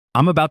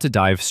I'm about to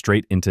dive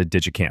straight into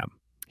digiKam.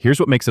 Here's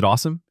what makes it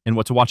awesome and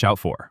what to watch out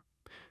for.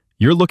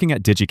 You're looking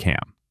at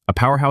digiKam, a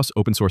powerhouse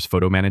open source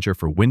photo manager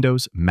for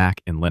Windows,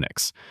 Mac, and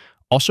Linux.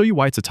 I'll show you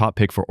why it's a top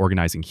pick for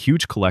organizing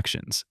huge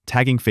collections,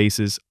 tagging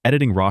faces,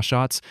 editing raw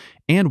shots,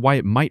 and why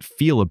it might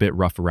feel a bit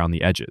rough around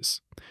the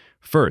edges.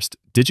 First,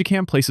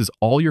 digiKam places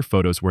all your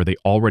photos where they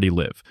already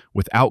live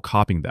without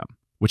copying them,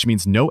 which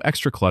means no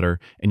extra clutter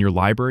and your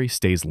library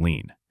stays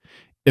lean.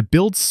 It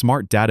builds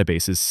smart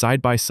databases side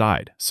by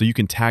side so you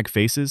can tag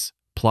faces,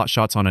 plot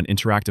shots on an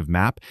interactive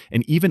map,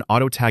 and even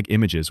auto-tag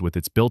images with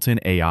its built-in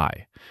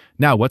AI.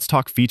 Now let's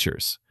talk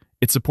features.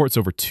 It supports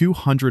over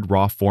 200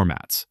 raw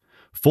formats,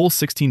 full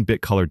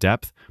 16-bit color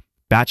depth,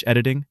 batch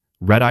editing,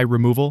 red-eye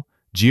removal,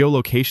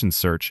 geolocation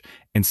search,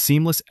 and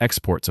seamless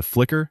export to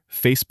Flickr,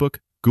 Facebook,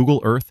 Google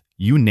Earth,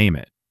 you name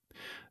it.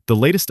 The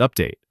latest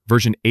update,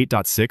 version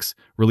 8.6,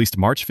 released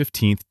March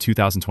 15,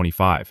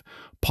 2025,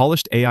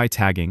 polished AI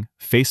tagging,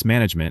 face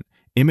management,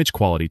 image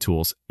quality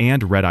tools,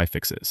 and red-eye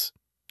fixes.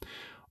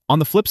 On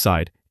the flip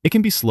side, it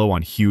can be slow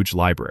on huge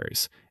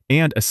libraries,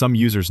 and as some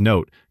users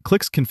note,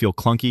 clicks can feel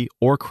clunky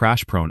or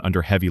crash-prone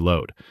under heavy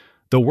load.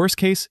 Though worst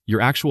case,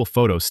 your actual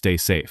photos stay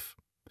safe.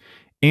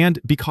 And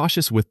be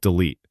cautious with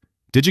delete.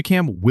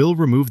 digiKam will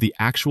remove the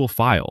actual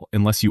file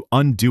unless you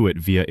undo it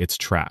via its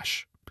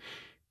trash.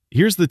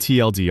 Here's the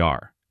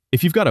TLDR.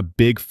 If you've got a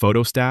big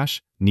photo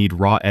stash, need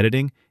raw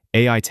editing,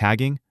 AI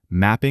tagging,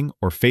 mapping,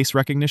 or face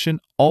recognition,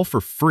 all for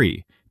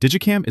free,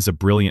 digiKam is a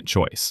brilliant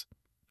choice.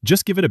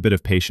 Just give it a bit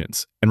of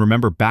patience, and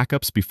remember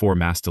backups before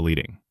mass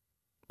deleting.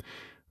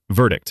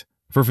 Verdict.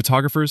 For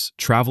photographers,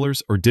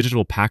 travelers, or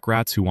digital pack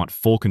rats who want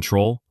full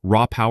control,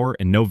 raw power,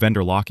 and no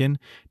vendor lock-in,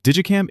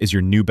 digiKam is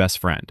your new best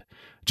friend.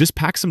 Just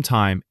pack some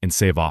time and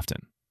save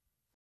often.